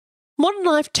Modern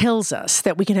life tells us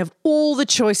that we can have all the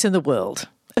choice in the world,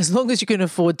 as long as you can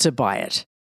afford to buy it.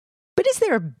 But is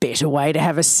there a better way to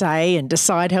have a say and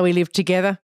decide how we live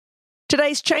together?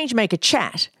 Today's ChangeMaker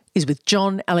chat is with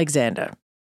John Alexander.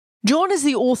 John is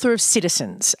the author of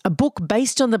Citizens, a book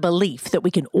based on the belief that we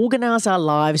can organise our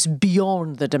lives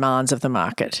beyond the demands of the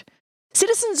market.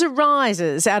 Citizens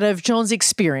arises out of John's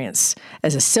experience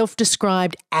as a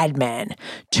self-described ad man,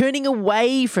 turning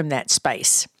away from that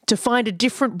space to find a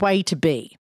different way to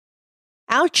be.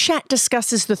 Our chat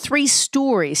discusses the three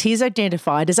stories he's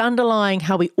identified as underlying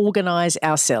how we organise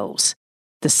ourselves.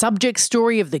 The subject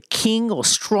story of the king or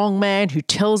strongman who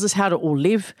tells us how to all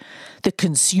live, the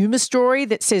consumer story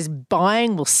that says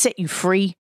buying will set you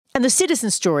free, and the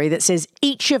citizen story that says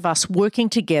each of us working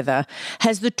together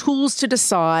has the tools to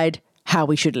decide how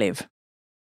we should live.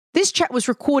 This chat was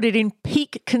recorded in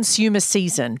peak consumer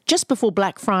season, just before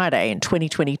Black Friday in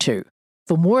 2022.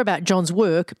 For more about John's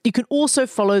work, you can also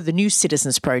follow the New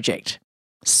Citizens Project.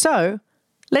 So,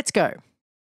 let's go.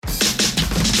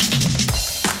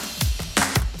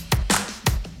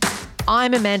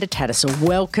 I'm Amanda Tattersall.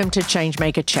 Welcome to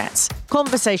ChangeMaker Chats,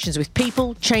 conversations with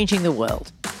people changing the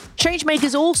world.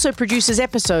 ChangeMakers also produces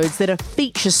episodes that are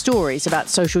feature stories about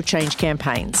social change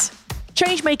campaigns.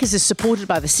 ChangeMakers is supported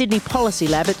by the Sydney Policy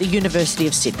Lab at the University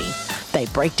of Sydney. They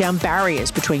break down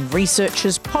barriers between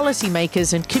researchers,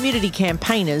 policymakers and community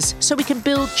campaigners so we can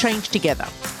build change together.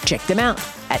 Check them out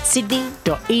at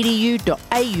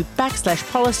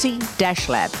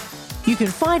sydney.edu.au/policy-lab. You can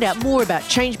find out more about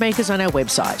ChangeMakers on our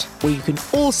website, where you can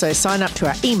also sign up to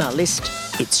our email list.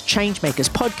 It's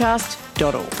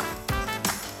changemakerspodcast.org.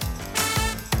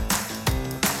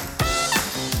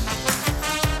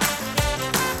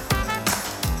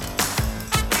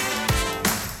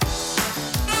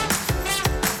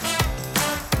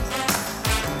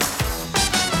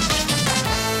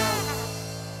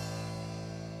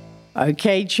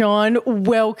 Okay, John,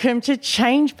 welcome to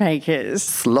ChangeMakers.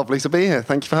 It's lovely to be here.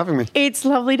 Thank you for having me. It's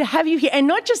lovely to have you here, and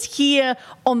not just here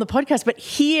on the podcast, but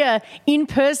here in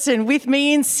person with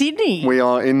me in Sydney. We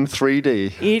are in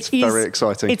 3D. It's very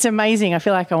exciting. It's amazing. I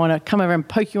feel like I want to come over and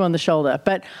poke you on the shoulder,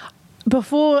 but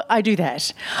before I do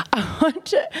that, I want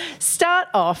to start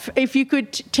off, if you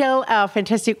could tell our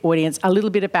fantastic audience a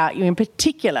little bit about you in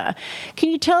particular.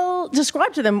 Can you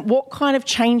describe to them what kind of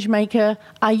change maker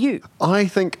are you? I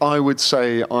think I would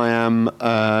say I am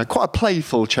quite a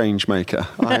playful change maker.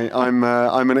 I'm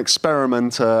an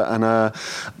experimenter, and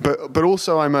but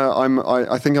also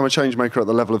I think I'm a change maker at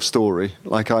the level of story.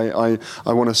 Like I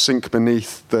want to sink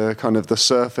beneath the kind of the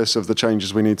surface of the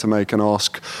changes we need to make and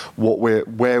ask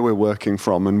where we're working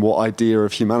from and what idea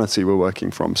of humanity we're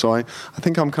working from. So I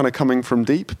think I'm kind of coming from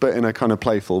deep, but in a kind of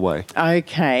playful way.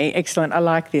 Okay, excellent. I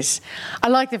like this. I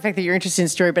like the fact that you're interested in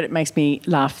story, but it makes me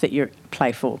laugh that you're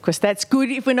playful, because that's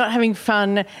good. If we're not having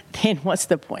fun, then what's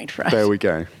the point, right? There we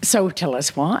go. So tell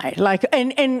us why.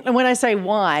 And when I say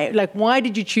why, why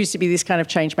did you choose to be this kind of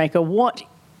change maker?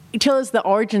 Tell us the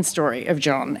origin story of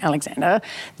John Alexander,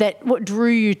 what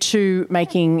drew you to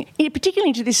making, particularly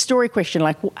into this story question,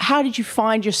 how did you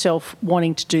find yourself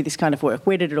wanting to do this kind of work?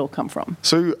 Where did it all come from?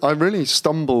 So I really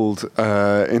stumbled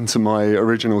into my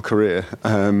original career,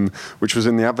 which was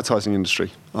in the advertising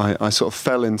industry. I sort of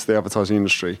fell into the advertising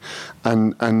industry.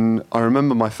 And I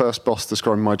remember my first boss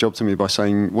describing my job to me by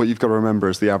saying, what you've got to remember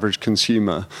is the average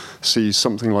consumer sees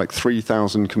something like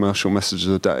 3,000 commercial messages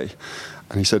a day.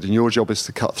 And he said, and your job is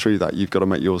to cut through that. You've got to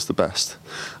make yours the best.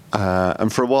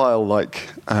 And for a while,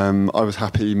 I was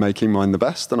happy making mine the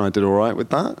best, and I did all right with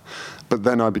that. But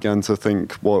then I began to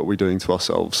think, what are we doing to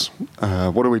ourselves?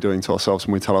 What are we doing to ourselves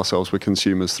when we tell ourselves we're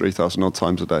consumers 3,000 odd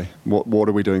times a day? What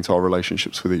are we doing to our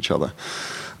relationships with each other?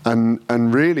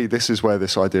 And really, this is where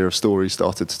this idea of story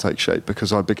started to take shape,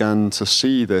 because I began to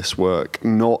see this work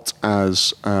not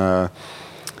as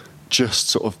just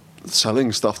sort of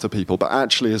selling stuff to people, but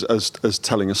actually as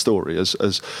telling a story.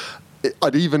 As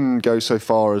I'd even go so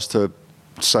far as to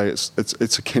say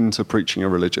it's akin to preaching a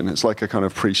religion. It's like a kind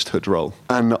of priesthood role,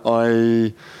 and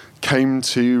I came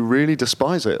to really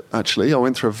despise it. Actually, I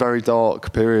went through a very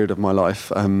dark period of my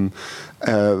life.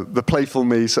 The playful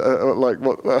me, like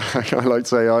what I like to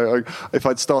say, if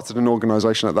I'd started an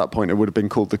organisation at that point, it would have been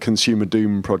called the Consumer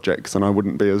Doom Project, and I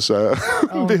wouldn't be as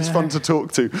fun to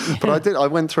talk to. Yeah. But I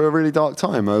went through a really dark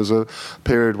time. There was a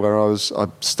period where I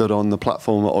stood on the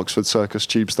platform at Oxford Circus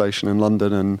Tube Station in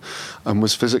London and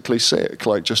was physically sick,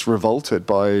 just revolted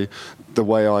by the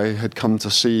way I had come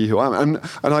to see who I am.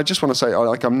 And I just want to say,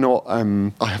 I'm not.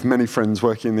 I have many friends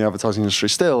working in the advertising industry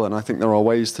still, and I think there are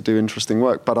ways to do interesting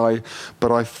work. But I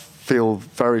feel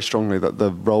very strongly that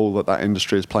the role that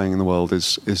industry is playing in the world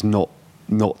is not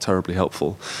not terribly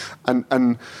helpful.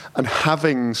 And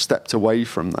having stepped away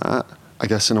from that, I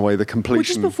guess in a way the completion...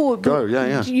 Just before...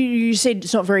 Yeah. You said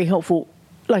it's not very helpful.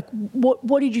 Like, what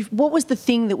was the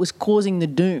thing that was causing the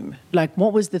doom? Like,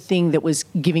 what was the thing that was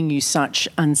giving you such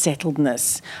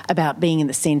unsettledness about being in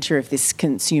the centre of this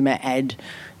consumer ad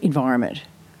environment?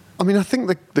 I mean, I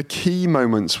think the key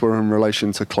moments were in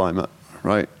relation to climate,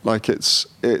 right? Like, it's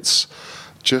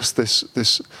just this,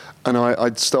 and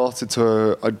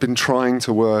I'd been trying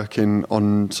to work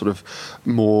on sort of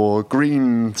more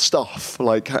green stuff,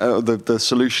 like the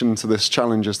solution to this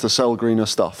challenge is to sell greener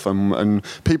stuff, and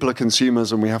people are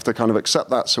consumers and we have to kind of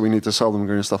accept that, so we need to sell them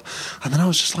greener stuff. And then I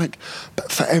was just like,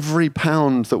 but for every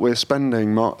pound that we're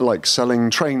spending, like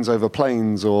selling trains over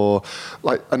planes, or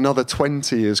like another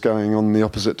 20 is going on the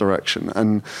opposite direction,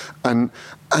 and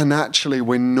actually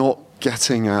we're not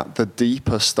getting at the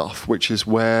deeper stuff, which is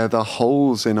where the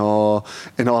holes in our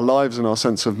lives and our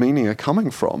sense of meaning are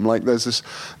coming from. Like there's this,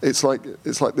 it's like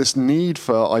this need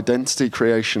for identity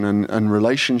creation and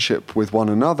relationship with one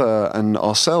another and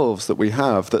ourselves that we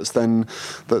have. That's then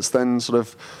sort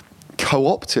of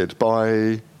co-opted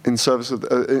in service of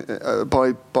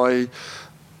by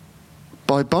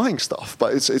buying stuff.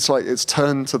 But it's like it's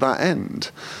turned to that end,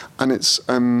 and it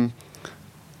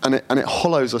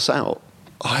hollows us out.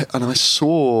 I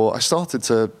started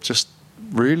to just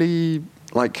really,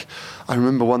 like, I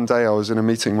remember one day I was in a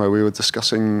meeting where we were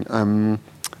discussing, I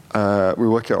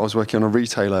was working on a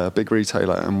big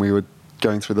retailer, and we were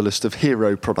going through the list of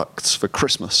hero products for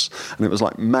Christmas, and it was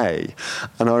like May,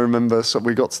 and I remember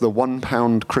we got to the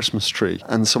 £1 Christmas tree,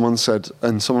 and someone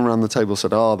around the table said,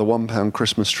 the £1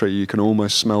 Christmas tree, you can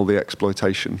almost smell the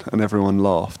exploitation, and everyone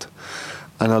laughed.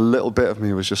 And a little bit of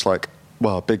me was just like,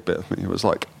 well, a big bit of me was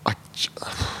like,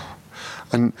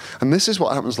 and this is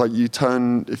what happens. Like, you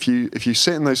turn, if you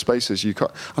sit in those spaces, you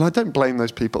can't, and I don't blame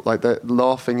those people. Like, they're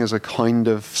laughing is a kind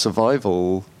of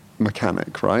survival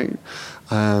mechanic, right?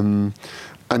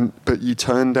 But you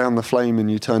turn down the flame, and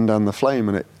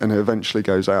it eventually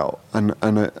goes out,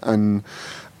 and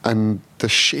the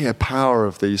sheer power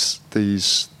of these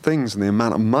things and the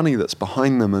amount of money that's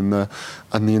behind them, and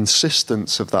the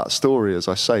insistence of that story, as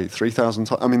I say, 3,000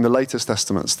 times. I mean, the latest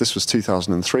estimates, this was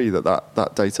 2003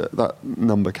 that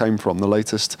number came from. The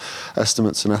latest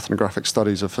estimates and ethnographic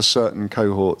studies are for certain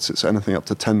cohorts, it's anything up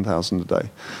to 10,000 a day.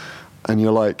 And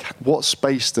you're like, what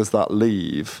space does that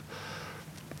leave?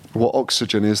 What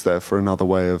oxygen is there for another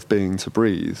way of being to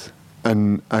breathe?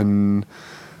 And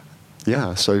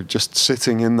yeah, so just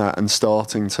sitting in that and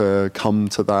starting to come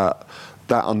to that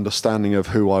understanding of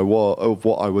who I was, of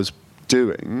what I was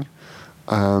doing,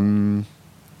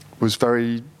 was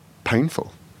very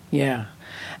painful. Yeah.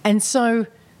 And so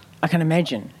I can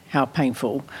imagine how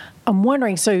painful. I'm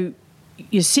wondering, so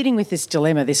you're sitting with this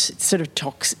dilemma, this sort of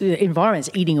environment's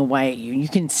eating away at you. You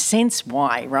can sense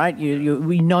why, right?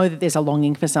 We know that there's a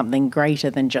longing for something greater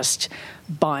than just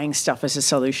buying stuff as a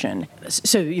solution.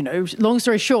 So, long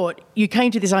story short, you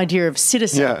came to this idea of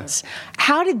citizens. Yeah.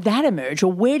 How did that emerge,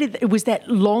 or was that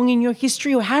long in your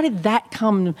history, or how did that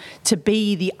come to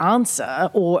be the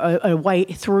answer, or a way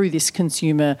through this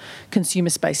consumer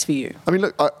space for you? I mean,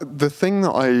 look, the thing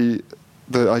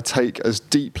that I take as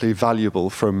deeply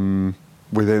valuable from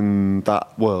within that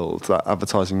world, that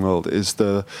advertising world, is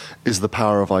the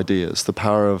power of ideas, the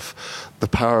power of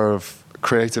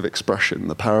creative expression,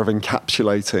 the power of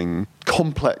encapsulating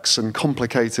complex and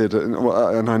complicated,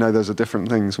 and I know those are different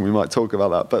things, and we might talk about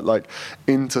that, but like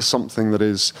into something that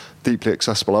is deeply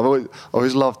accessible. I've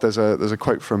always loved. There's a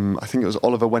quote from, I think it was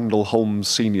Oliver Wendell Holmes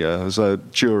Sr., who's a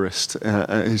jurist,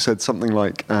 who said something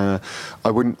like, "I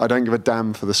don't give a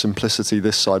damn for the simplicity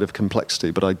this side of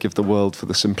complexity, but I'd give the world for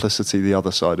the simplicity the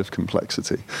other side of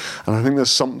complexity." And I think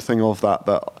there's something of that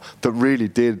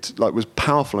really was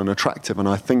powerful and attractive, and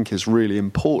I think is really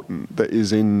important, that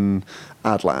is in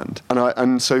Adland.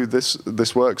 And so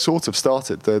this work sort of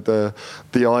started.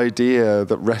 The idea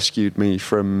that rescued me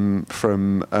from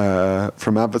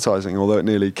advertising, although it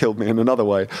nearly killed me in another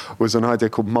way, was an idea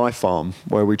called My Farm,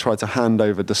 where we tried to hand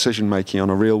over decision making on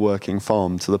a real working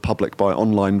farm to the public by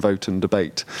online vote and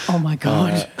debate. Oh my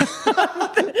God.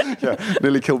 Yeah,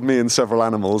 nearly killed me and several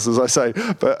animals, as I say.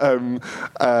 But in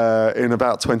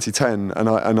about 2010,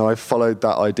 and I followed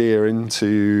that idea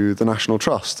into the National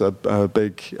Trust, a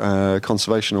big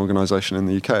conservation organisation in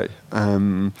the UK,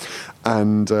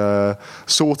 and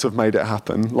sort of made it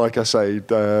happen. Like I say,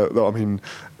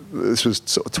 this was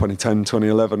sort of 2010,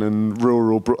 2011,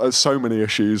 and so many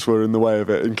issues were in the way of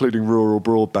it, including rural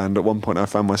broadband. At one point, I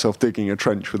found myself digging a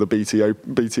trench with a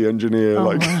BT engineer,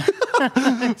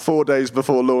 4 days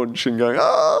before launch, and going,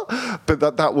 ah! But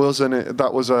that was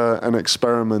an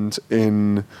experiment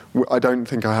in. I don't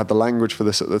think I had the language for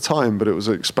this at the time, but it was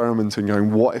an experiment in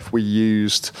going, what if we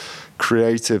used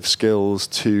creative skills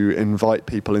to invite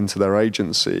people into their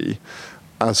agency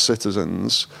as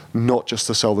citizens, not just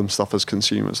to sell them stuff as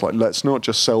consumers. Like, let's not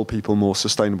just sell people more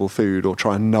sustainable food or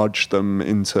try and nudge them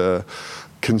into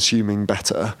consuming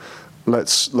better.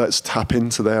 Let's tap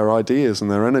into their ideas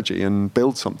and their energy and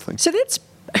build something. So that's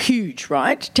huge,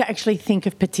 right? To actually think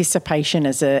of participation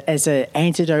as a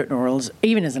antidote or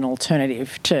even as an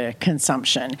alternative to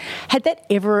consumption. Had that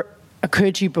ever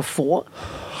occurred to you before?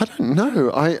 I don't know.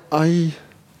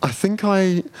 I think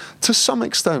to some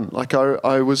extent, like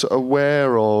I was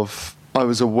aware of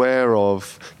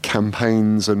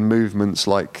campaigns and movements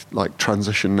like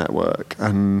Transition Network,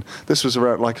 and this was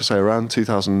around, like I say, around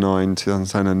 2009,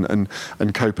 2010,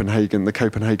 and Copenhagen. The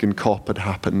Copenhagen COP had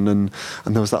happened, and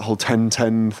there was that whole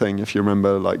 10-10 thing, if you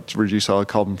remember, like to reduce our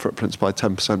carbon footprints by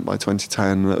 10% by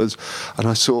 2010. And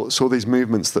I saw these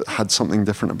movements that had something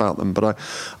different about them, but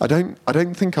I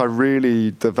don't think I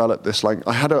really developed this. Like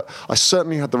I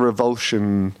certainly had the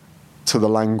revulsion to the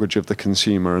language of the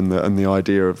consumer and the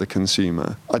idea of the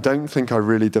consumer. I don't think I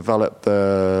really developed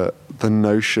the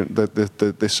notion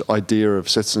this idea of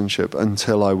citizenship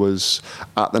until I was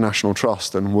at the National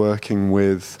Trust and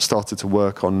started to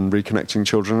work on reconnecting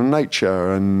children and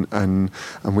nature, and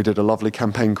we did a lovely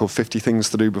campaign called 50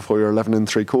 Things to Do Before You're 11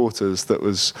 3/4 that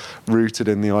was rooted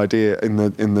in the idea in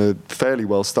the fairly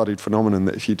well studied phenomenon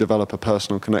that if you develop a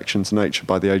personal connection to nature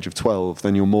by the age of 12,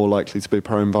 then you're more likely to be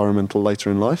pro-environmental later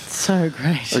in life. So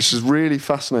great. Which is really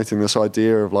fascinating, this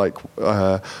idea of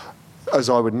as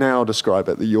I would now describe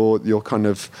it, that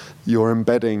you're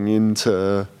embedding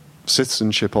into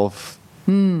citizenship of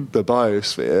the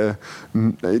biosphere,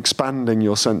 expanding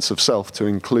your sense of self to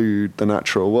include the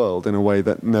natural world in a way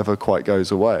that never quite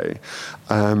goes away.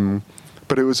 But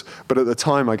at the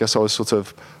time, I guess I was sort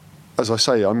of, as I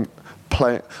say,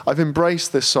 I've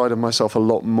embraced this side of myself a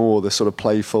lot more, this sort of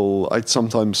playful, I'd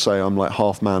sometimes say I'm like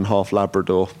half man, half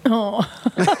Labrador. Oh,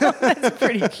 that's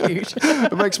pretty cute.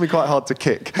 It makes me quite hard to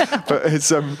kick. But it's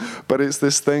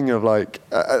this thing of like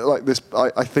this,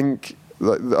 I think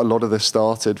a lot of this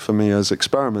started for me as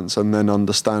experiments and then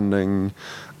understanding.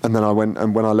 And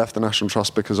then when I left the National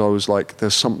Trust, because I was like,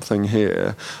 there's something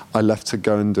here, I left to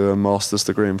go and do a master's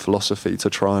degree in philosophy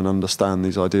to try and understand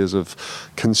these ideas of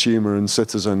consumer and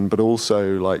citizen, but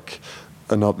also like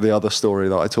the other story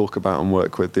that I talk about and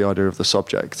work with, the idea of the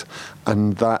subject.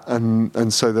 And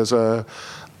so there's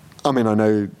I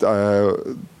know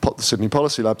the Sydney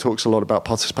Policy Lab talks a lot about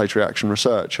participatory action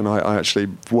research, and I actually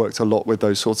worked a lot with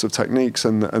those sorts of techniques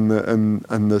and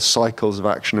the cycles of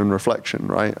action and reflection,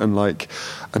 right? And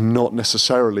not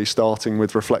necessarily starting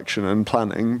with reflection and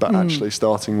planning, but actually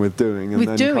starting with doing.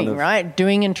 And right?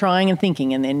 Doing and trying and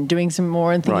thinking, and then doing some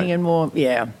more and thinking and more.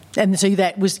 Yeah. And so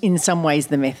that was in some ways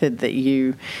the method that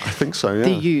you... I think so, yeah. That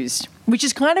you used, which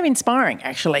is kind of inspiring,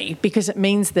 actually, because it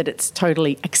means that it's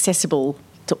totally accessible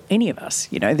to any of us,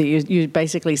 that you're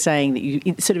basically saying that you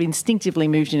sort of instinctively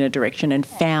moved in a direction and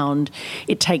found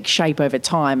it takes shape over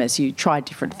time as you tried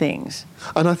different things.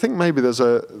 And I think maybe that's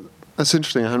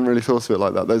interesting, I hadn't really thought of it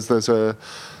like that.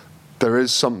 There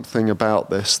is something about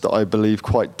this that I believe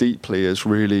quite deeply is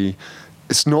really,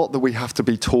 it's not that we have to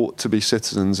be taught to be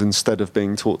citizens instead of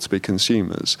being taught to be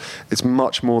consumers. It's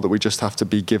much more that we just have to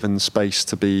be given space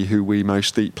to be who we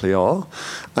most deeply are.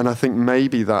 And I think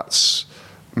maybe that's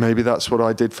what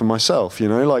I did for myself,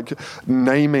 like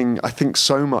naming. I think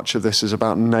so much of this is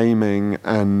about naming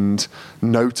and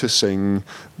noticing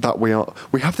that we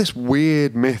have this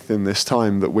weird myth in this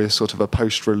time that we're sort of a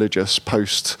post-religious,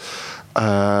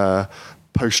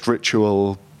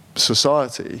 post-ritual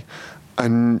society.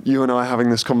 And you and I are having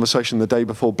this conversation the day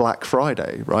before Black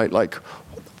Friday, right? Like,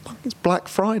 it's Black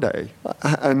Friday,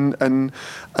 and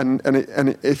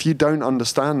if you don't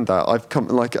understand that, I've come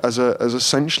as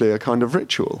essentially a kind of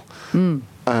ritual,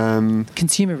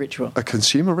 consumer ritual, a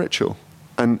consumer ritual,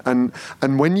 and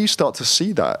when you start to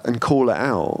see that and call it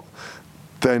out,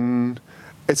 then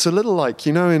it's a little like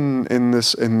in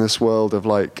this world of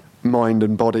like mind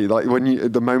and body, like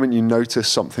the moment you notice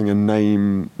something and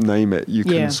name it, you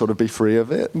can sort of be free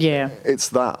of it. Yeah, it's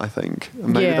that, I think.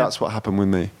 Maybe that's what happened with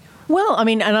me. Well, I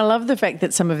mean, and I love the fact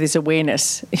that some of this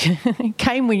awareness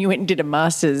came when you went and did a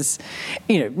master's.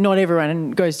 Not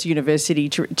everyone goes to university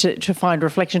to find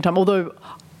reflection time, although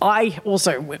I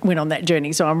also went on that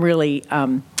journey, so I'm really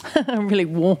I'm really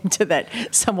warm to that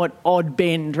somewhat odd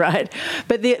bend, right?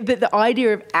 But the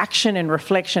idea of action and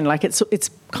reflection, like it's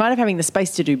kind of having the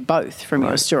space to do both from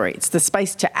your story. It's the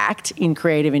space to act in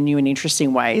creative and new and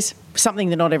interesting ways, something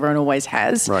that not everyone always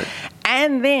has. Right.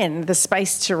 And then the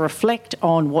space to reflect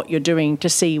on what you're doing to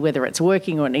see whether it's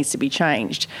working or it needs to be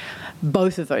changed.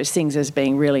 Both of those things as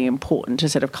being really important to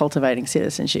sort of cultivating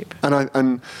citizenship.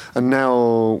 And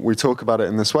now we talk about it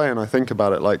in this way, and I think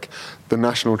about it like the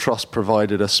National Trust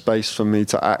provided a space for me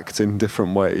to act in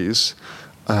different ways,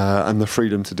 and the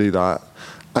freedom to do that.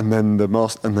 And then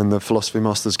the Philosophy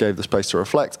Masters gave the space to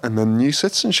reflect. And the New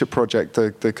Citizenship Project,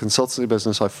 the consultancy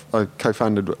business I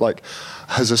co-founded, like,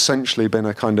 has essentially been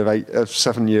a kind of a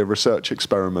 7-year research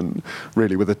experiment,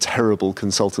 really, with a terrible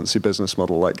consultancy business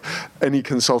model. Like, any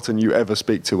consultant you ever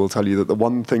speak to will tell you that the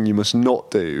one thing you must not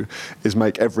do is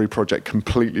make every project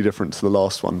completely different to the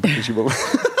last one, because you will.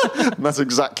 And that's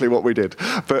exactly what we did.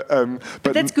 But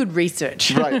that's good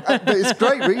research. Right. But it's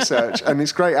great research and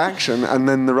it's great action. And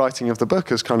then the writing of the book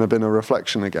has kind of been a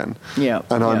reflection again. Yeah.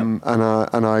 And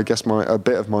I guess a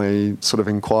bit of my sort of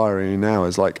inquiry now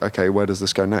is like, okay, where does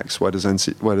this go next? Where does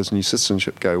New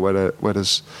Citizenship go?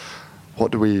 What's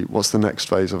the next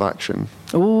phase of action?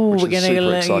 Oh,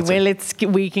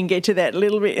 we can get to that a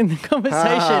little bit in the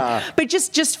conversation. But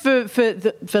just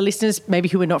for listeners maybe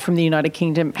who are not from the United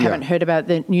Kingdom, haven't heard about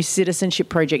the New Citizenship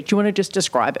Project, do you want to just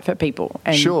describe it for people?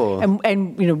 And, sure.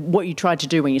 And what you tried to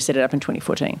do when you set it up in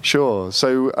 2014. Sure.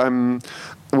 So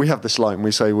we have this line.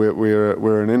 We say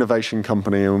we're an innovation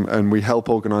company, and we help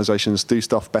organisations do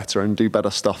stuff better and do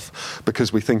better stuff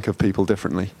because we think of people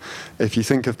differently. If you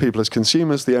think of people as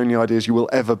consumers, the only ideas you will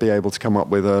ever be able to come up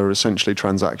with are essentially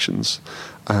transactions,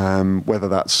 whether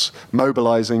that's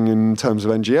mobilising in terms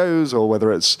of NGOs, or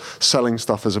whether it's selling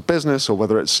stuff as a business, or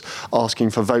whether it's asking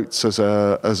for votes as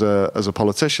a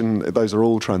politician. Those are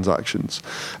all transactions.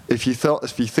 If you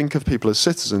think of people as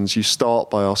citizens, you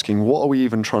start by asking, what are we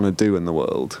even trying to do in the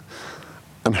world,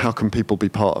 and how can people be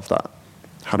part of that?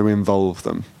 How do we involve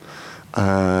them?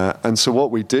 And so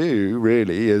what we do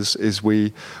really is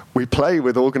we play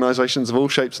with organisations of all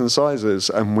shapes and sizes,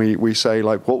 and we say,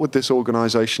 like, what would this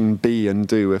organisation be and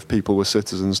do if people were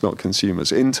citizens, not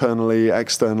consumers? Internally,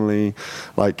 externally,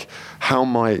 like, how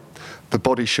might the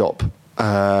Body Shop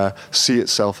see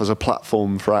itself as a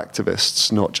platform for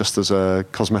activists, not just as a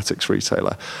cosmetics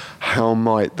retailer? How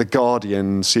might The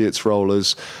Guardian see its role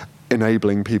as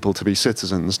enabling people to be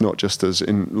citizens, not just as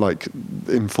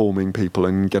informing people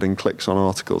and getting clicks on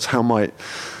articles? How might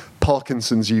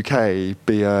Parkinson's UK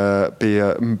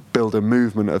build a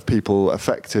movement of people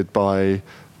affected by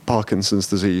Parkinson's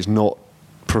disease, not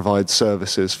provide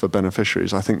services for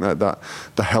beneficiaries? I think that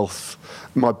the health.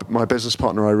 My business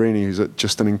partner Irene, who's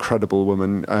just an incredible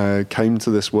woman, came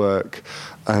to this work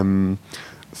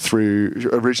through.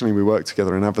 Originally, we worked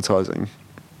together in advertising.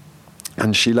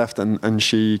 And she left, and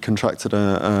she contracted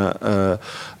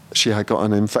she had got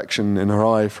an infection in her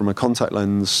eye from a contact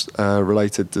lens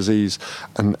related disease,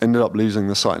 and ended up losing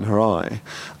the sight in her eye,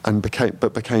 and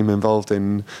became involved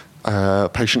in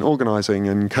patient organising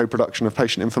and co-production of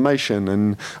patient information,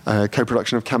 and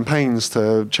co-production of campaigns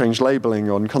to change labelling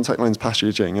on contact lens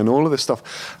packaging and all of this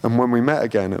stuff. And when we met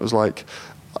again, it was like,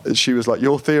 she was like,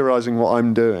 you're theorising what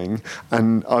I'm doing,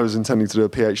 and I was intending to do a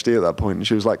PhD at that point, and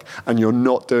she was like, and you're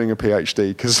not doing a PhD,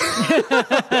 because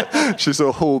she sort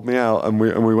of hauled me out, and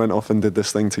we went off and did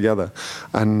this thing together,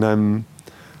 and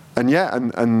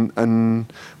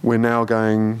we're now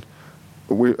going.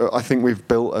 I think we've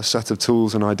built a set of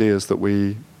tools and ideas that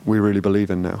we really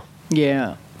believe in now.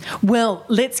 Yeah. Well,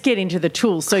 let's get into the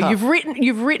tools. So you've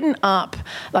written up,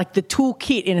 like, the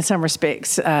toolkit in some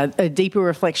respects, a deeper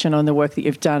reflection on the work that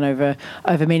you've done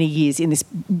over many years in this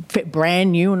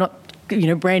brand new, not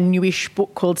brand newish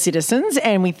book called Citizens,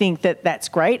 and we think that that's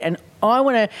great. And I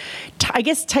want to, I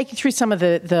guess, take you through some of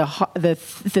the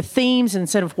themes and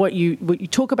sort of what you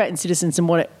talk about in Citizens and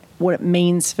what it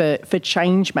means for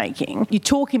change making. You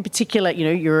talk in particular,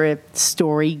 you're a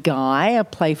story guy, a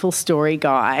playful story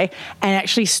guy, and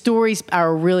actually stories are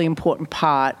a really important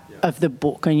part of the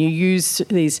book. And you use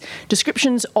these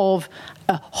descriptions of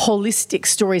holistic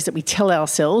stories that we tell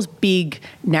ourselves, big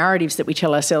narratives that we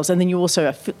tell ourselves, and then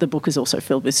the book is also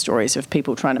filled with stories of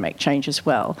people trying to make change as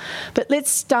well. But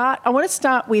I want to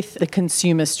start with the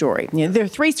consumer story. There are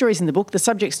 3 stories in the book: the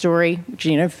subject story, which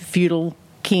feudal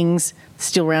kings,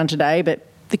 still around today, but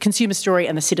the consumer story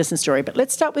and the citizen story. But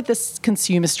let's start with this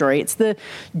consumer story. It's the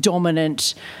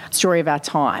dominant story of our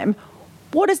time.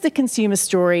 What is the consumer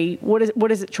story? What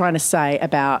is it trying to say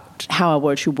about how our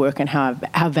world should work and how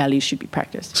values should be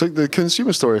practiced? So the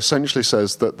consumer story essentially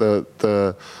says that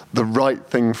the right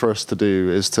thing for us to do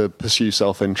is to pursue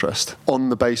self-interest on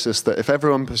the basis that if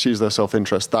everyone pursues their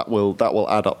self-interest, that will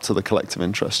add up to the collective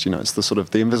interest. It's the sort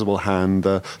of the invisible hand,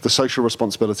 the social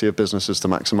responsibility of businesses to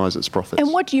maximise its profits.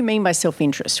 And what do you mean by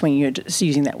self-interest when you're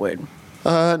using that word?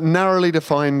 Narrowly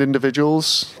defined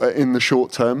individuals in the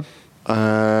short term.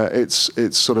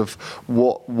 It's sort of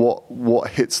what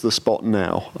hits the spot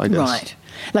now, I guess. Right.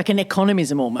 Like an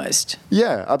economism almost.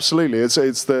 Yeah, absolutely. It's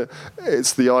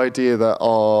the idea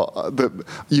that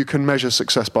you can measure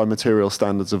success by material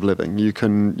standards of living. You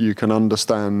can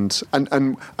understand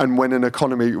and when an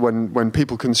economy when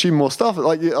people consume more stuff,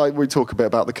 like we talk a bit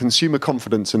about the consumer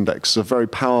confidence index, is a very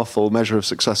powerful measure of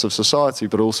success of society,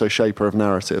 but also shaper of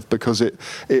narrative, because it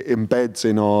embeds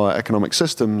in our economic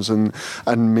systems and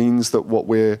means that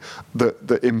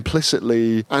that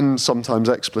implicitly and sometimes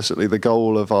explicitly the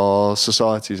goal of our societies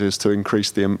is to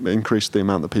increase the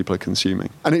amount that people are consuming,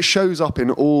 and it shows up in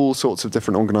all sorts of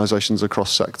different organisations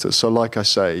across sectors. So, like I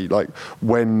say, like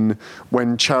when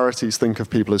charities think of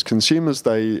people as consumers,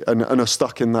 they and are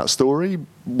stuck in that story,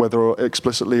 whether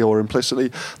explicitly or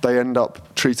implicitly, they end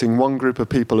up treating one group of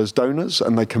people as donors,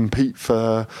 and they compete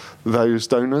for those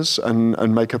donors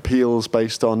and make appeals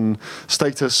based on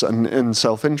status and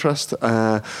self-interest.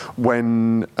 And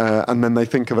then they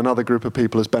think of another group of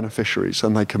people as beneficiaries,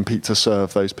 and they compete to serve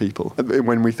those people.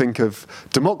 When we think of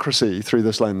democracy through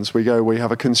this lens, we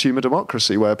have a consumer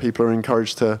democracy where people are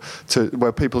encouraged to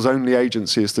where people's only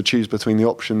agency is to choose between the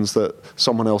options that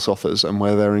someone else offers, and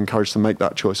where they're encouraged to make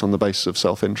that choice on the basis of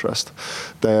self-interest.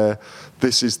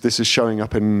 This is showing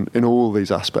up in all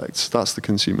these aspects. That's the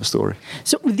consumer story.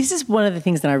 So this is one of the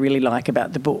things that I really like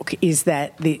about the book, is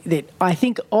that I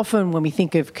think often when we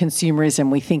think of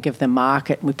consumerism, we think of the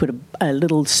market, and we put a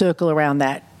little circle around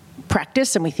that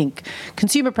practice, and we think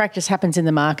consumer practice happens in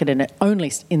the market and only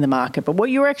in the market. But what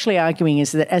you're actually arguing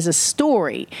is that as a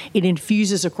story, it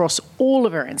infuses across all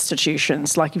of our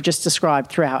institutions, like you've just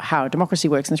described, through how democracy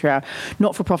works and through our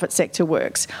not-for-profit sector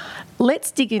works.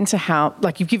 Let's dig into how,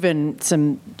 like you've given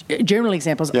some general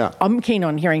examples. Yeah. I'm keen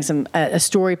on hearing a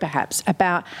story perhaps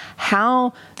about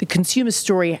how the consumer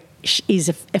story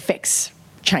affects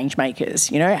ChangeMakers.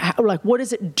 What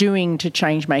is it doing to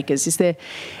ChangeMakers? Is there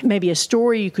maybe a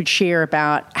story you could share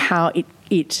about how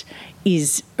it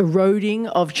is eroding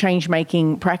of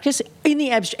change-making practice in the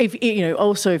abstract?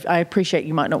 Also, I appreciate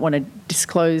you might not want to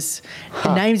disclose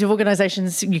names of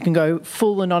organisations. You can go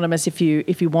full anonymous if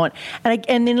you want,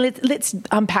 and then let's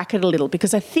unpack it a little,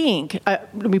 because I think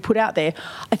we put out there,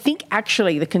 I think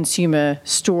actually the consumer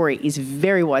story is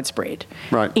very widespread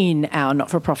in our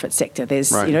not-for-profit sector.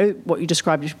 There's what you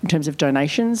described in terms of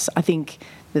donations. I think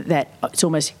that it's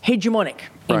almost hegemonic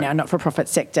in our not-for-profit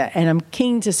sector. And I'm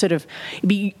keen to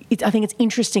I think it's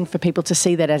interesting for people to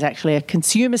see that as actually a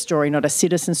consumer story, not a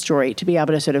citizen story, to be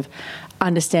able to sort of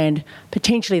understand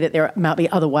potentially that there might be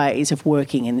other ways of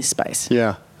working in this space.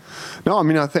 Yeah. No, I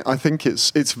mean, I think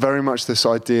it's very much this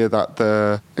idea that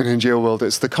in NGO world,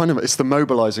 it's the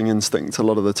mobilizing instinct a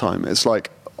lot of the time. It's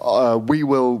like, we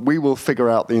will figure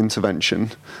out the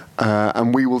intervention,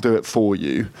 and we will do it for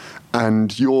you.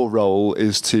 And your role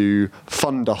is to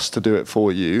fund us to do it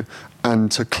for you,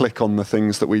 and to click on the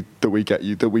things that we get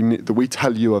you, that we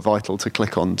tell you are vital to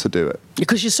click on to do it.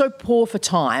 Because you're so poor for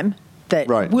time that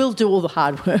we'll do all the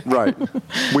hard work. Right.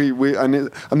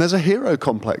 And there's a hero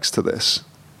complex to this,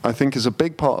 I think, is a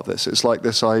big part of this. It's like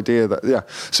this idea that,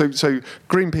 So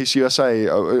Greenpeace USA,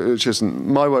 which isn't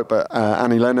my work, but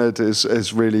Annie Leonard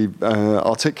is really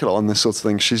articulate on this sort of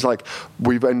thing. She's like,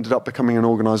 we've ended up becoming an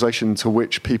organisation to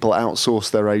which people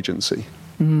outsource their agency.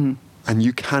 Mm. And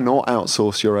you cannot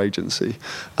outsource your agency.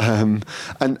 And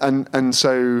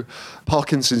so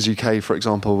Parkinson's UK, for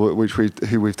example,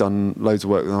 who we've done loads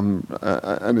of work with,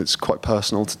 and it's quite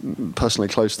personally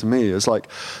close to me, is like,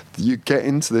 you get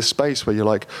into this space where you're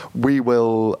like, we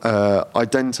will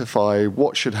identify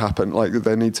what should happen. Like,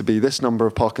 there need to be this number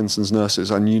of Parkinson's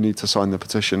nurses, and you need to sign the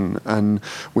petition, and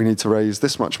we need to raise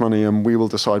this much money, and we will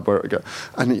decide where it goes.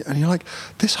 And you're like,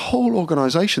 this whole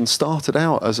organisation started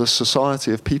out as a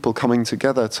society of people coming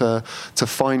together to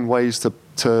find ways to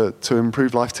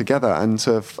improve life together, and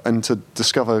to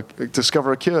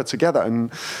discover a cure together.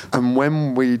 And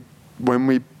when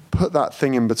we put that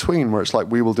thing in between, where it's like,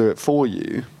 we will do it for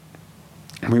you,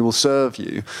 and we will serve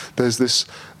you, there's this,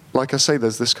 like I say,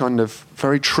 there's this kind of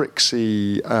very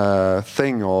tricksy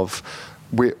thing of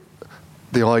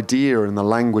the idea and the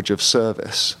language of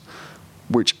service,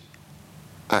 which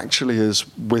actually is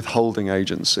withholding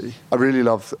agency.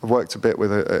 I've worked a bit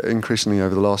with increasingly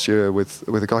over the last year with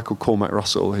a guy called Cormac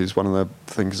Russell, who's one of the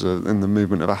things in the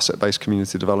movement of asset-based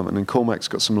community development. And Cormac's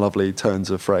got some lovely turns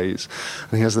of phrase.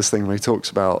 And he has this thing where he talks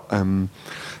about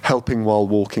helping while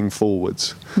walking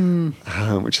forwards,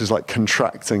 which is like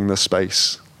contracting the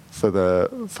space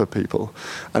for people,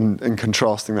 and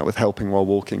contrasting that with helping while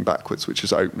walking backwards, which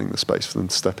is opening the space for them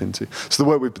to step into. So the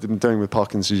work we've been doing with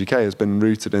Parkinson's UK has been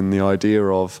rooted in the idea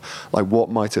of like what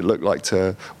might it look like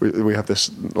to. We have this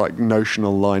like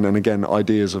notional line, and again,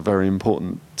 ideas are very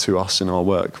important to us in our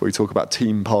work. We talk about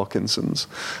Team Parkinson's,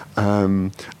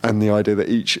 and the idea that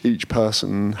each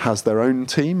person has their own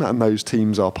team, and those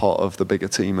teams are part of the bigger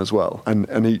team as well.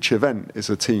 And each event is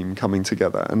a team coming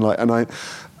together,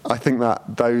 I think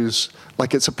that those,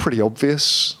 like, it's a pretty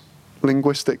obvious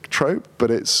linguistic trope,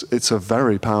 but it's a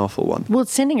very powerful one. Well,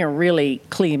 it's sending a really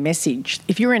clear message.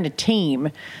 If you're in a team,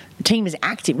 the team is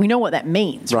active. We know what that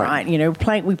means, right? You know,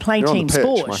 we play You're team on the pitch,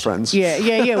 sport. my friends.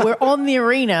 Yeah. We're on the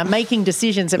arena making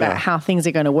decisions about how things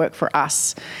are going to work for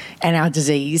us and our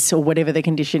disease or whatever the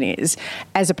condition is,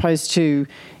 as opposed to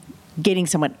getting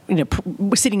someone,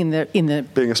 sitting in the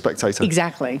being a spectator.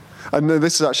 Exactly. And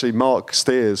this is actually Mark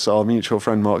Steers, our mutual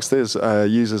friend Mark Steers,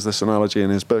 uses this analogy in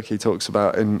his book. He talks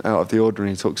about, in Out of the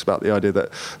Ordinary, he talks about the idea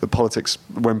that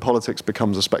when politics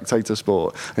becomes a spectator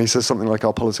sport, and he says something like,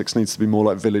 our politics needs to be more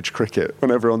like village cricket, when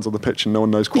everyone's on the pitch and no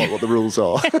one knows quite what the rules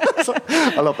are. So,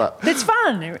 I love that. It's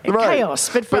fun. Right. Chaos,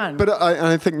 but fun. But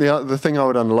I think the thing I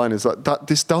would underline is that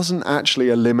this doesn't actually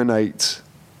eliminate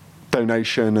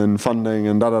donation and funding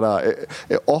and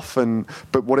it often,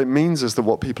 but what it means is that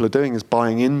what people are doing is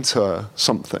buying into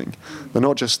something. They're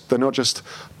not just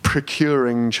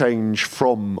procuring change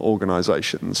from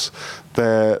organisations.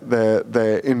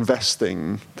 They're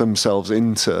investing themselves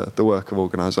into the work of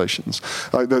organisations.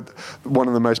 One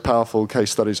of the most powerful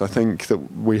case studies I think that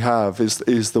we have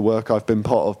is the work I've been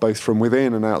part of, both from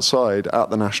within and outside, at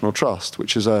the National Trust,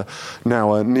 which is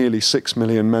now a nearly 6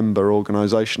 million member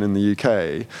organisation in the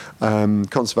UK,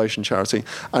 conservation charity,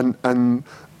 and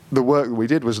the work that we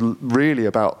did was really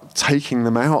about taking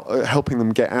them out, helping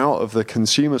them get out of the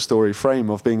consumer story frame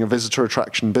of being a visitor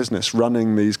attraction business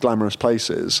running these glamorous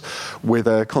places with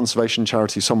a conservation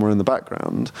charity somewhere in the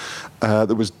background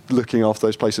that was looking after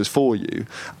those places for you,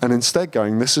 and instead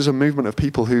going, this is a movement of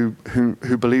people who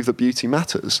believe that beauty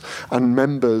matters, and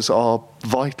members are a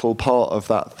vital part of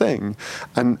that thing.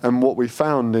 And what we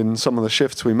found in some of the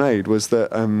shifts we made was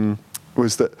that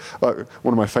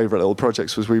one of my favourite little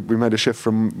projects was we made a shift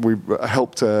we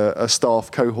helped a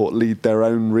staff cohort lead their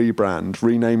own rebrand,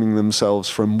 renaming themselves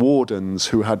from wardens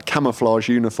who had camouflage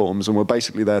uniforms and were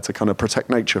basically there to kind of protect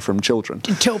nature from children.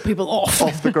 To tell people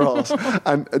off the grass.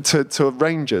 And to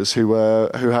rangers who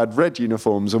had red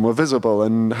uniforms and were visible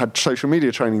and had social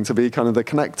media training to be kind of the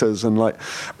connectors,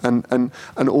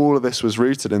 and all of this was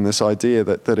rooted in this idea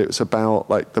that it was about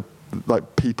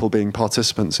like people being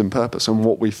participants in purpose. And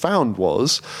what we found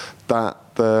was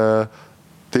that the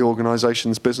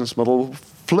organisation's business model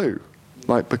flew,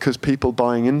 because people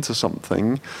buying into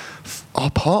something are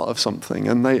part of something,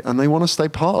 and they want to stay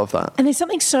part of that. And there's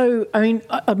something so,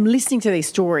 I'm listening to these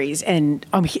stories, and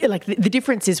I'm the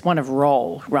difference is one of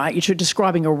role, right? You're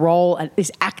describing a role,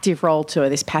 this active role to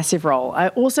this passive role.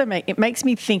 It makes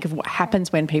me think of what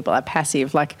happens when people are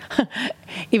passive. Like,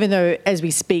 even though as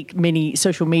we speak, many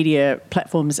social media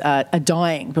platforms are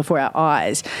dying before our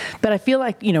eyes, but I feel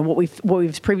like what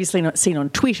we've previously not seen on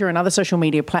Twitter and other social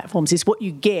media platforms is what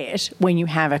you get when you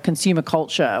have a consumer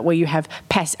culture where you have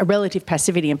a relative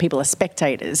passivity and people are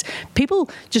spectators. People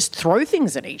just throw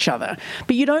things at each other,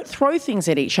 but you don't throw things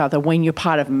at each other when you're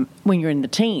in the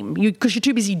team, because you're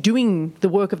too busy doing the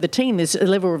work of the team. There's a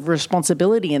level of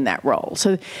responsibility in that role.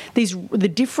 So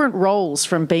the different roles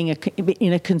from being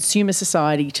in a consumer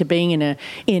society to being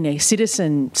in a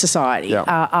citizen society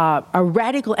are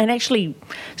radical and actually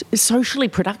socially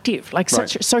productive,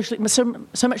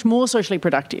 so much more socially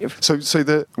productive. So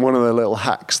one of the little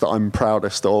hacks that I'm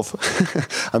proudest of,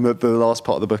 and the last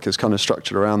part of the book is kind of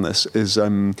structured around this, is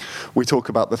we talk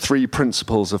about the 3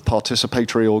 principles of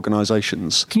participatory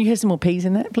organisations. Can you have some more P's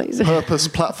in that, please? Purpose,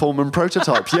 platform, and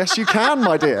prototype. Yes, you can,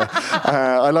 my dear.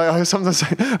 I sometimes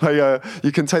say,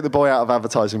 you can take the boy out of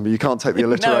advertising, but you can't take the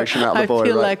alliteration out of the boy. I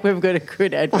feel like we've got a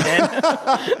good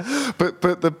advert.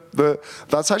 But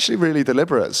that's actually really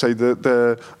deliberate. So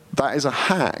that is a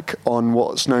hack on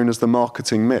what's known as the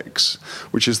marketing mix,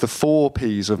 which is the 4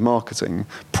 Ps of marketing: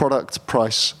 product,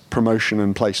 price, promotion,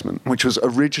 and placement, which was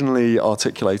originally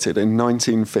articulated in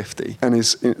 1950, and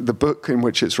is the book in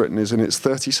which it's written is in its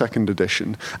 32nd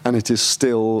edition, and it is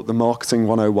still the Marketing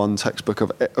 101 textbook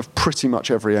of pretty much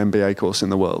every MBA course in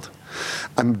the world.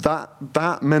 And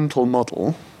that mental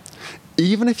model,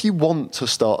 even if you want to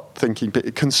start thinking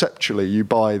conceptually, you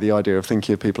buy the idea of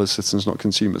thinking of people as citizens, not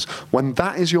consumers. When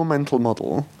that is your mental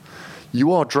model,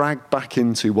 you are dragged back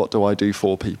into what do I do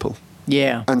for people?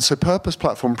 Yeah. And so purpose,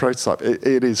 platform, prototype,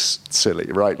 it is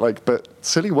silly, right? But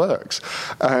silly works.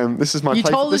 This is my you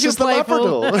told us this is the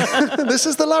Labrador. This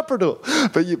is the Labrador.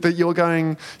 But you're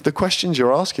going, the questions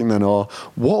you're asking then are,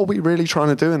 what are we really trying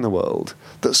to do in the world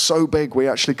that's so big we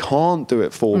actually can't do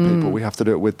it for people, we have to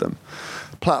do it with them?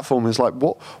 Platform is like,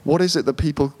 what is it that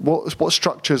people, what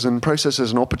structures and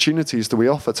processes and opportunities do we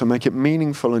offer to make it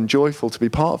meaningful and joyful to be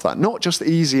part of that? Not just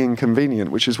easy and convenient,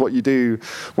 which is what you do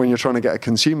when you're trying to get a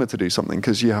consumer to do something,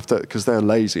 because they're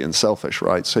lazy and selfish,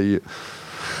 right? So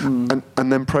and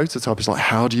then prototype is like,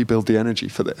 how do you build the energy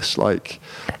for this? Like,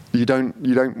 we're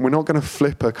not going to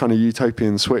flip a kind of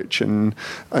utopian switch, and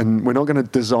we're not going to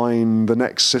design the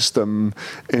next system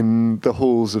in the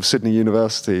halls of Sydney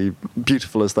University,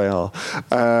 beautiful as they are,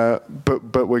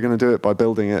 but we're going to do it by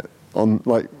building it on,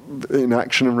 like, in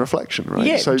action and reflection, right?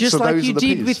 Yeah, so like those you are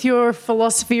the did Ps. with your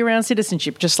philosophy around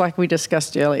citizenship, just like we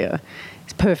discussed earlier.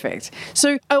 It's perfect.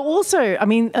 So also, I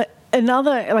mean,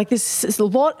 another, like, there's a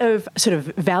lot of sort of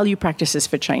value practices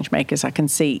for change makers I can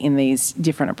see in these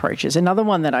different approaches. Another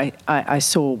one that I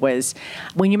saw was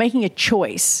when you're making a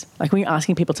choice, like when you're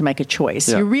asking people to make a choice,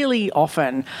 you really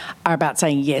often are about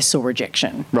saying yes or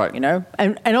rejection, right? You know,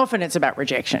 and often it's about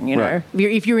rejection. You know, right.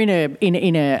 if you're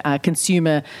in a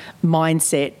consumer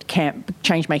mindset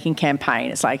change making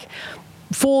campaign, it's like,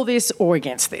 for this or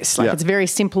against this. Like, it's very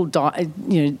simple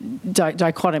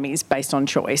dichotomies based on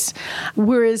choice.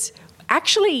 Whereas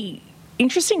actually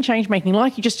interesting change making,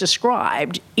 like you just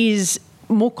described, is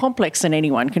more complex than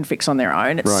anyone can fix on their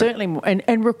own. It's certainly more,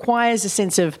 and requires a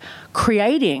sense of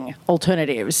creating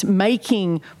alternatives,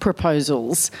 making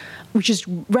proposals, which is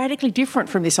radically different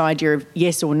from this idea of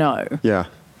yes or no. Yeah.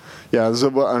 Yeah, there's a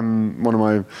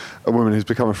woman who's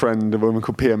become a friend, a woman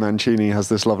called Pia Mancini, has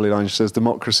this lovely line. She says,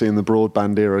 democracy in the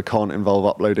broadband era can't involve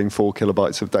uploading 4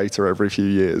 kilobytes of data every few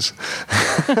years.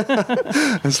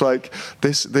 It's like,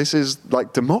 this is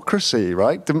like democracy,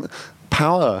 right?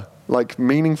 Power, like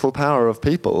meaningful power of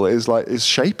people is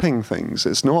shaping things.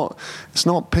 It's not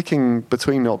picking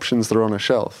between options that are on a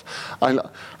shelf. I'm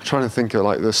trying to think of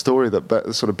like the story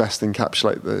that sort of best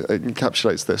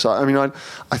encapsulates this.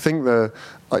 I think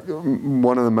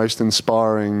one of the most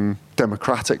inspiring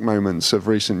democratic moments of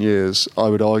recent years, I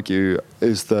would argue,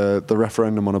 is the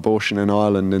referendum on abortion in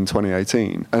Ireland in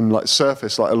 2018. And like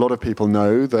surface, like a lot of people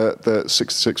know that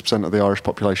 66% of the Irish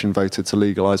population voted to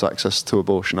legalise access to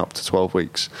abortion up to 12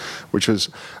 weeks, which was,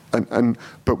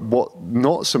 but what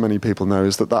not so many people know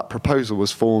is that proposal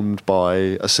was formed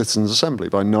by a citizens' assembly,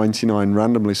 by 99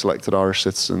 randomly selected Irish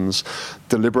citizens,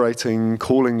 deliberating,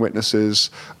 calling witnesses,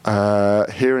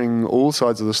 hearing all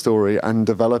sides of the story, and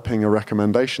developing a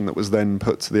recommendation that was then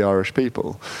put to the Irish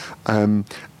people. And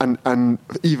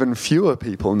even fewer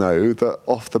people know that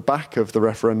off the back of the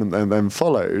referendum that then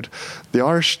followed, the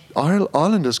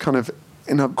Irelanders kind of,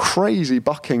 in a crazy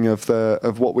bucking of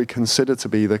what we consider to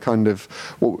be the kind of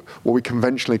what we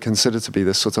conventionally consider to be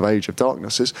this sort of age of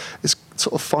darkness, is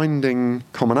sort of finding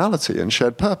commonality and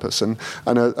shared purpose, and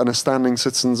a standing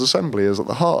citizens' assembly is at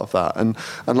the heart of that, and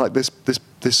like these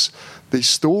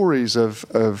stories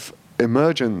of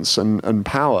emergence and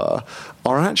power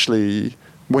are actually,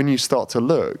 when you start to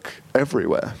look,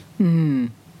 everywhere.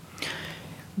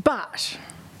 But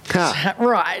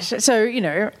right. So,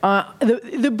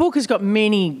 the book has got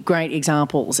many great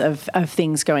examples of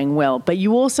things going well, but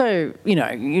you also,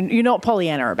 you're not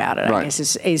Pollyanna about it, I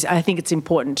guess, is I think it's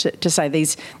important to say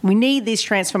we need these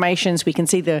transformations. We can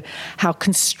see how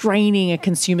constraining a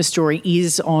consumer story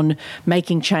is on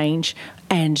making change,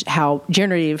 and how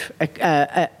generative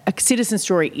a citizen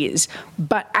story is.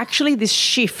 But actually this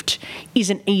shift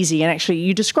isn't easy, and actually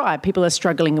you describe people are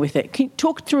struggling with it. Can you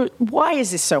talk through, why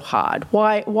is this so hard?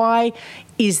 Why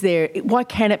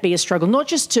can it be a struggle, not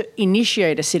just to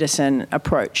initiate a citizen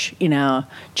approach in our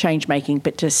change making,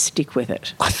 but to stick with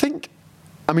it?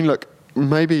 Look,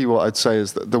 maybe what I'd say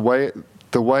is that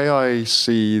the way I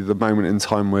see the moment in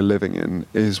time we're living in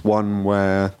is one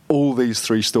where all these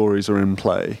 3 stories are in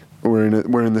play.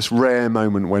 We're in this rare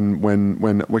moment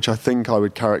when which I think I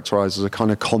would characterise as a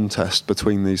kind of contest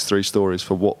between these 3 stories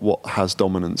for what has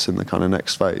dominance in the kind of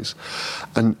next phase,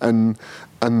 and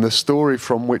And the story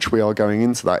from which we are going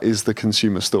into that is the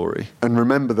consumer story. And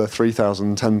remember the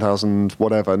 3,000, 10,000,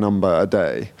 whatever number a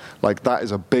day. Like, that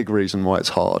is a big reason why it's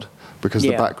hard, because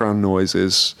the background noise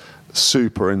is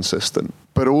super insistent.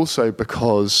 But also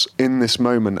because in this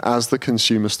moment, as the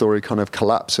consumer story kind of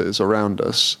collapses around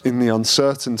us, in the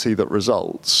uncertainty that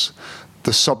results,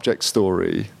 the subject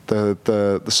story,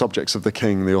 the subjects of the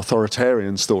king, the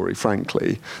authoritarian story,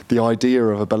 frankly, the idea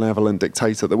of a benevolent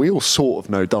dictator that we all sort of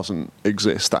know doesn't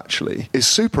exist actually, is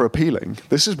super appealing.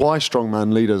 This is why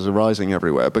strongman leaders are rising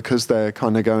everywhere, because they're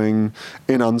kind of going,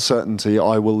 in uncertainty,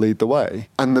 I will lead the way.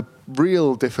 And the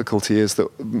real difficulty is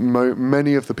that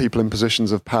many of the people in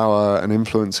positions of power and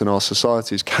influence in our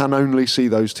societies can only see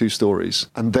those two stories.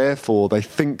 And therefore, they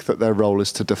think that their role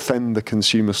is to defend the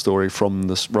consumer story from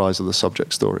the rise of the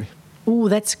subject story. Oh,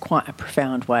 that's quite a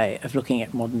profound way of looking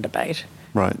at modern debate.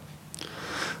 Right.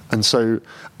 And so,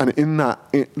 and in that,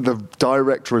 the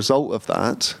direct result of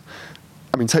that,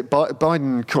 I mean, take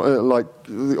Biden, like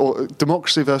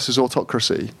democracy versus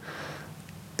autocracy.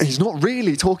 He's not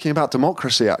really talking about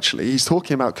democracy, actually. He's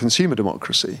talking about consumer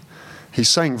democracy. He's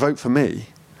saying, vote for me,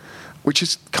 which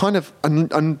is kind of,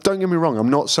 and don't get me wrong, I'm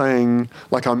not saying,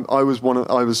 like, I was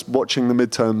watching the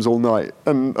midterms all night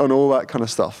and all that kind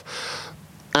of stuff.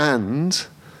 And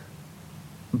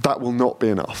that will not be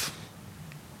enough.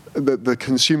 The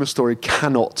consumer story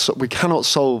we cannot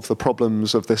solve the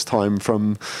problems of this time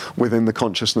from within the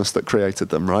consciousness that created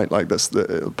them, right? Like, that's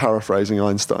paraphrasing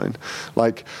Einstein.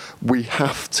 Like, we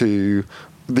have to,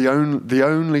 the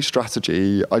only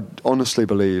strategy, I honestly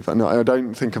believe, and I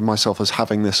don't think of myself as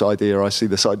having this idea, I see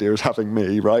this idea as having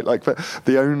me, right? Like, but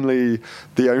the only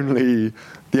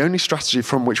strategy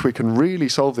from which we can really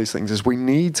solve these things is we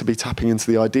need to be tapping into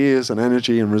the ideas and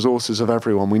energy and resources of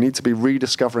everyone. We need to be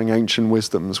rediscovering ancient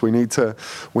wisdoms. We need to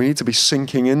be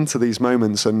sinking into these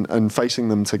moments and facing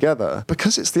them together,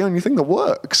 because it's the only thing that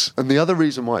works. And the other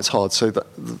reason why it's hard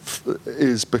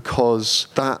is because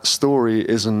that story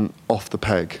isn't off the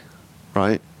peg,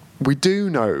 right? We do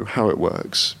know how it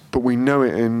works, but we know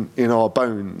it in our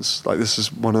bones. Like, this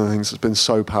is one of the things that's been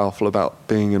so powerful about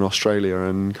being in Australia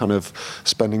and kind of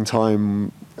spending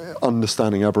time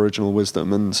understanding Aboriginal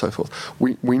wisdom and so forth.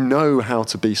 We know how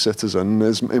to be citizen,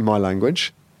 as in my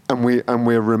language, and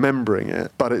we're remembering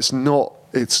it. But it's not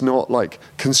like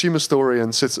consumer story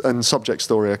and subject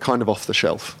story are kind of off the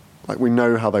shelf. Like, we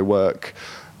know how they work.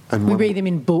 And we read them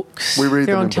in books.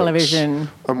 They're on television.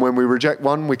 And when we reject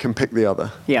one, we can pick the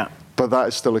other. Yeah. But that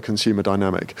is still a consumer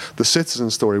dynamic. The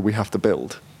citizen story we have to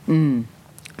build. And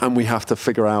we have to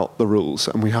figure out the rules,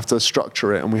 and we have to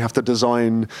structure it, and we have to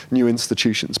design new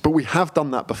institutions. But we have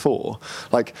done that before.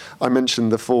 Like, I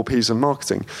mentioned the 4 Ps of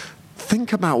marketing.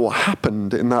 Think about what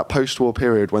happened in that post-war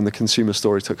period when the consumer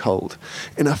story took hold.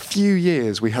 In a few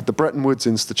years, we had the Bretton Woods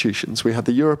institutions. We had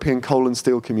the European coal and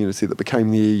steel community that became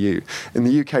the EU. In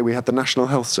the UK, we had the National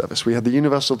Health Service. We had the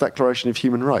Universal Declaration of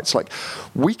Human Rights. Like,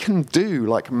 we can do,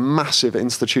 like, massive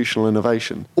institutional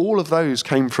innovation. All of those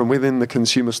came from within the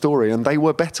consumer story, and they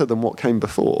were better than what came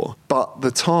before. But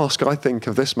the task, I think,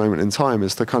 of this moment in time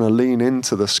is to kind of lean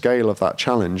into the scale of that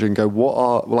challenge and go,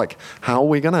 how are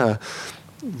we going to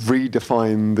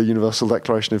redefine the Universal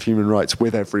Declaration of Human Rights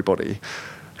with everybody?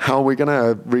 How are we going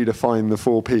to redefine the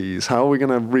 4 Ps? How are we going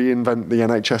to reinvent the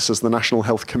NHS as the national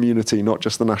health community, not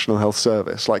just the National Health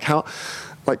Service? How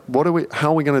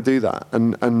are we going to do that?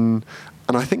 And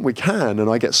I think we can, and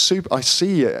I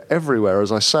see it everywhere,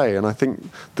 as I say, and I think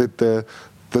that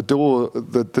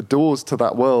the doors to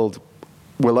that world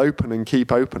will open and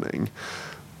keep opening.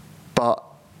 But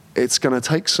it's going to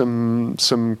take some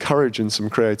courage and some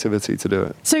creativity to do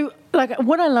it. So, like,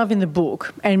 what I love in the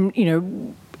book, and,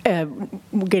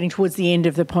 we're getting towards the end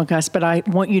of the podcast, but I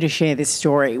want you to share this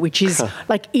story, which is,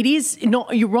 like, it is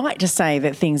not, you're right to say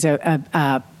that things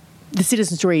are the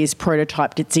citizen story is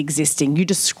prototyped, it's existing. You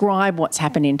describe what's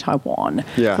happened in Taiwan,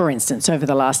 for instance, over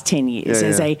the last 10 years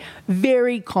as a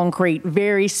very concrete,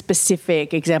 very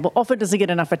specific example. Often doesn't get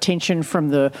enough attention from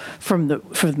the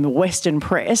Western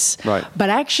press. Right. But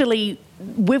actually,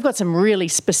 we've got some really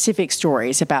specific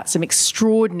stories about some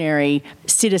extraordinary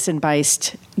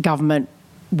citizen-based government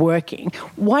working.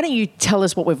 Why don't you tell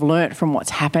us what we've learnt from what's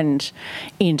happened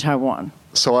in Taiwan?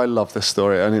 So I love this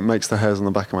story, and it makes the hairs on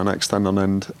the back of my neck stand on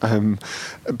end.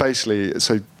 Basically,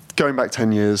 so going back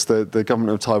 10 years, the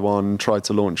government of Taiwan tried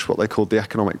to launch what they called the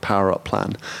Economic Power-Up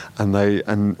Plan. And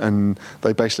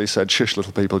they basically said, shush,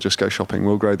 little people, just go shopping.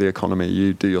 We'll grow the economy.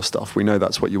 You do your stuff. We know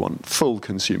that's what you want. Full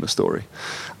consumer story.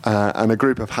 And a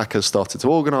group of hackers started to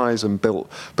organise and built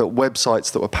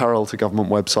websites that were parallel to government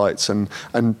websites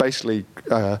and basically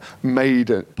made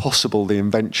it possible the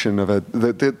invention of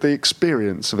the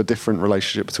experience of a different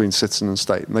relationship between citizen and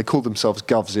state. And they called themselves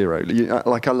GovZero.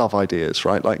 Like, I love ideas,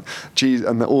 right? Like,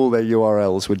 and all their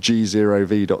URLs were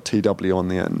g0v.tw on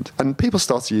the end. And people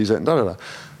started to use it and da-da-da.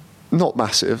 Not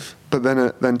massive, but then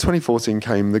 2014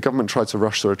 came, the government tried to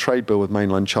rush through a trade bill with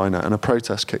mainland China, and a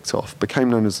protest kicked off, became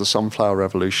known as the Sunflower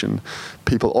Revolution.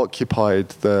 People occupied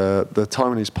the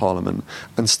Taiwanese parliament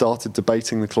and started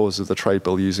debating the clauses of the trade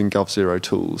bill using GovZero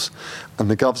tools. And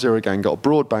the GovZero gang got a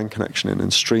broadband connection in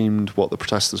and streamed what the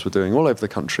protesters were doing all over the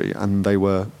country, and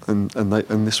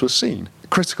this was seen. A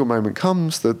critical moment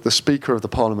comes, the Speaker of the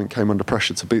Parliament came under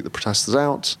pressure to beat the protesters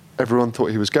out. Everyone thought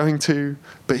he was going to,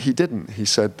 but he didn't. He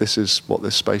said, this is what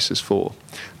this space is for.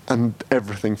 And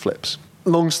everything flips.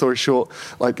 Long story short,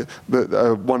 like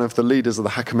one of the leaders of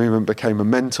the hacker movement became a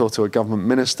mentor to a government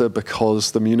minister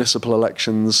because the municipal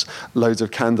elections, loads of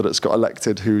candidates got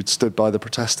elected who'd stood by the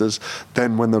protesters.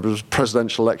 Then when there was a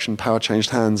presidential election, power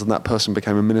changed hands and that person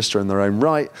became a minister in their own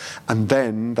right. And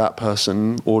then that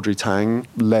person, Audrey Tang,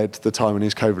 led the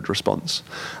Taiwanese COVID response.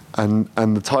 And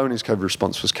the Taiwanese COVID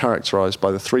response was characterised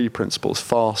by the three principles: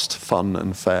 fast, fun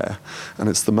and fair. And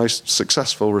it's the most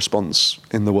successful response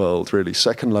in the world, really.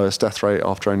 Second lowest death rate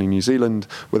after only New Zealand,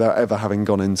 without ever having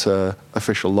gone into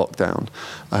official lockdown.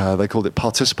 They called it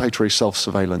participatory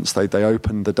self-surveillance. They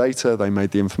opened the data, they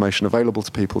made the information available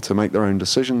to people to make their own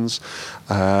decisions.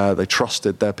 They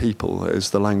trusted their people,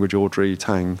 is the language Audrey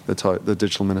Tang, the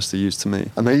digital minister, used to me.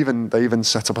 And they even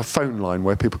set up a phone line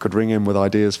where people could ring in with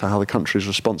ideas for how the country's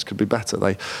response could be better.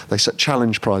 They set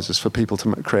challenge prizes for people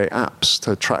to create apps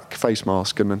to track face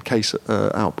mask and case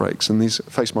outbreaks and these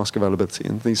face mask availability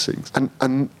and these things.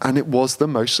 And it was the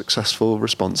most successful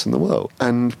response in the world.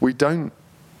 And we don't,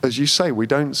 as you say, we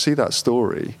don't see that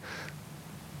story,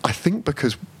 I think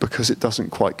because it doesn't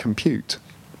quite compute.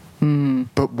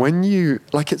 But when you,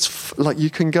 you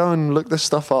can go and look this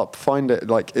stuff up, find it,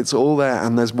 it's all there,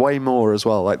 and there's way more as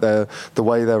well. Like the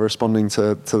way they're responding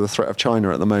to the threat of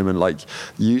China at the moment,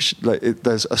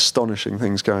 there's astonishing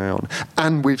things going on.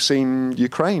 And we've seen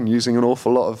Ukraine using an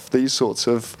awful lot of these sorts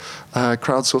of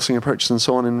crowdsourcing approaches and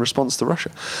so on in response to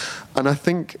Russia. And I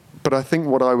think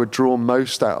what I would draw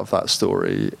most out of that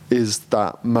story is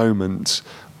that moment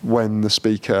when the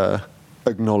speaker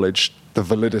acknowledged the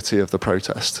validity of the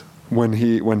protest, when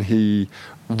he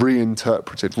reframed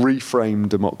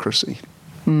democracy.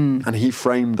 And he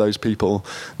framed those people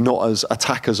not as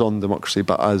attackers on democracy,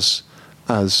 but as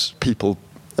people,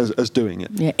 as doing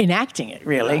it. Yeah, enacting it,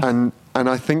 really. And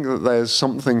I think that there's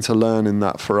something to learn in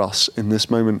that for us in this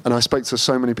moment. And I spoke to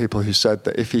so many people who said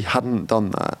that if he hadn't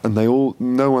done that, and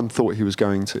no one thought he was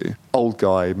going to, old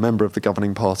guy, member of the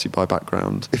governing party by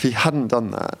background, if he hadn't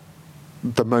done that,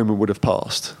 the moment would have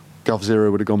passed. GovZero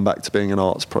would have gone back to being an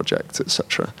arts project,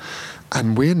 etc.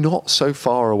 And we're not so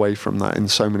far away from that in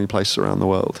so many places around the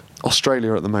world.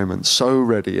 Australia at the moment, so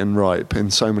ready and ripe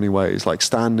in so many ways, like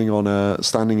standing in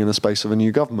a space of a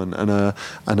new government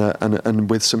and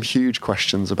with some huge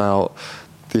questions about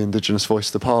the Indigenous voice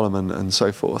of the Parliament and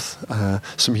so forth.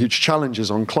 Some huge challenges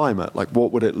on climate, like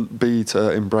what would it be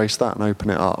to embrace that and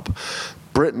open it up?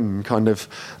 Britain, kind of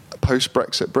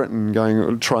post-Brexit Britain,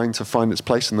 trying to find its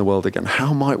place in the world again.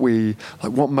 How might we,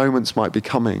 what moments might be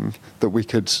coming that we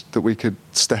could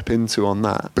step into on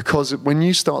that? Because when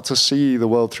you start to see the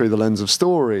world through the lens of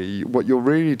story, what you're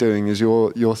really doing is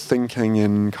you're thinking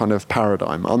in kind of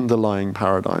paradigm, underlying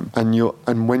paradigm,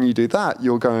 and when you do that,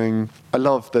 you're going. I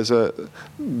love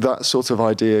that sort of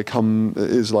idea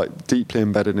is like deeply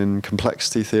embedded in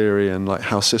complexity theory and like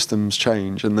how systems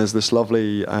change. And there's this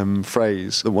lovely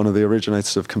phrase that one of the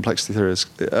originators of complexity theory is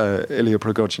Ilya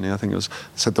Prigogine, I think it was,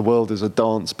 said the world is a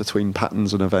dance between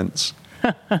patterns and events.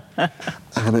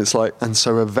 And it's like, and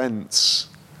so events,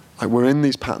 like we're in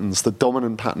these patterns, the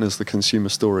dominant pattern is the consumer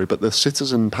story, but the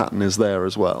citizen pattern is there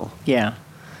as well. Yeah.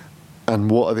 And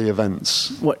what are the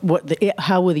events?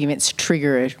 How will the events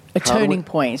trigger a turning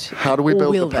point? How do we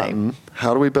build the pattern?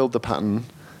 How do we build the pattern?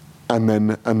 And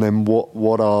then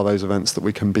what are those events that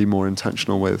we can be more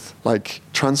intentional with? Like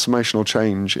transformational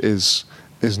change is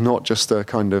not just a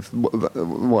kind of,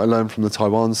 what I learned from the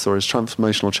Taiwan story is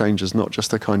transformational change is not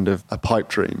just a kind of a pipe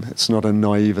dream. It's not a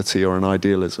naivety or an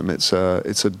idealism. It's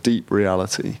a deep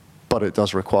reality, but it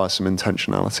does require some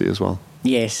intentionality as well.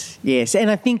 Yes.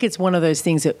 And I think it's one of those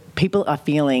things that people are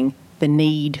feeling the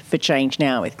need for change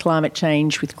now with climate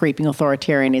change, with creeping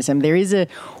authoritarianism. There is a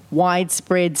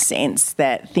widespread sense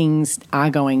that things are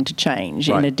going to change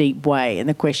in a deep way. And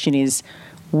the question is,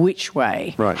 which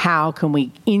way? Right. How can we,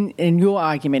 and your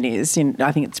argument is, and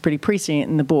I think it's pretty prescient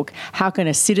in the book, how can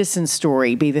a citizen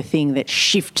story be the thing that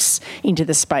shifts into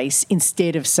the space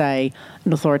instead of, say,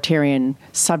 an authoritarian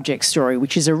subject story,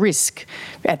 which is a risk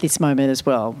at this moment as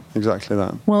well? Exactly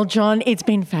that. Well, John, it's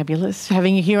been fabulous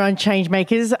having you here on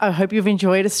ChangeMakers. I hope you've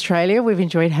enjoyed Australia. We've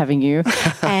enjoyed having you.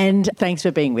 And thanks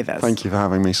for being with us. Thank you for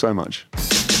having me so much.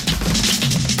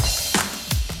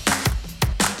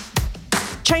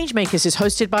 ChangeMakers is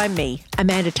hosted by me,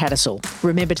 Amanda Tattersall.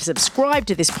 Remember to subscribe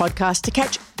to this podcast to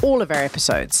catch all of our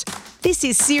episodes. This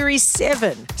is Series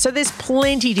 7, so there's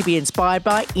plenty to be inspired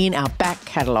by in our back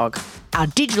catalogue. Our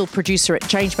digital producer at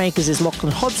ChangeMakers is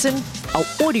Lachlan Hodson. Our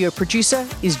audio producer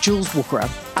is Jules Wookera.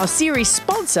 Our series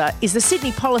sponsor is the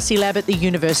Sydney Policy Lab at the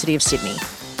University of Sydney.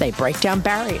 They break down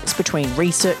barriers between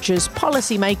researchers,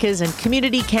 policymakers and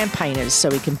community campaigners so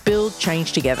we can build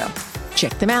change together.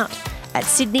 Check them out at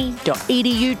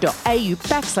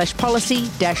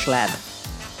sydney.edu.au/policy-lab.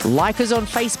 Like us on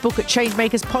Facebook at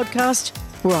ChangeMakers Podcast.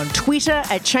 We're on Twitter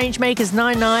at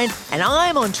ChangeMakers99, and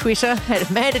I'm on Twitter at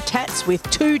Amanda Tats with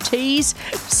 2 T's,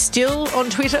 still on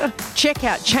Twitter. Check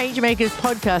out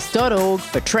ChangeMakersPodcast.org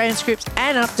for transcripts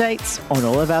and updates on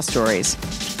all of our stories.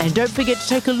 And don't forget to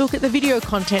take a look at the video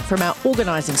content from our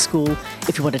organising school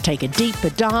if you want to take a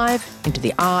deeper dive into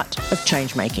the art of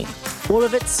change making. All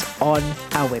of it's on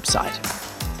our website.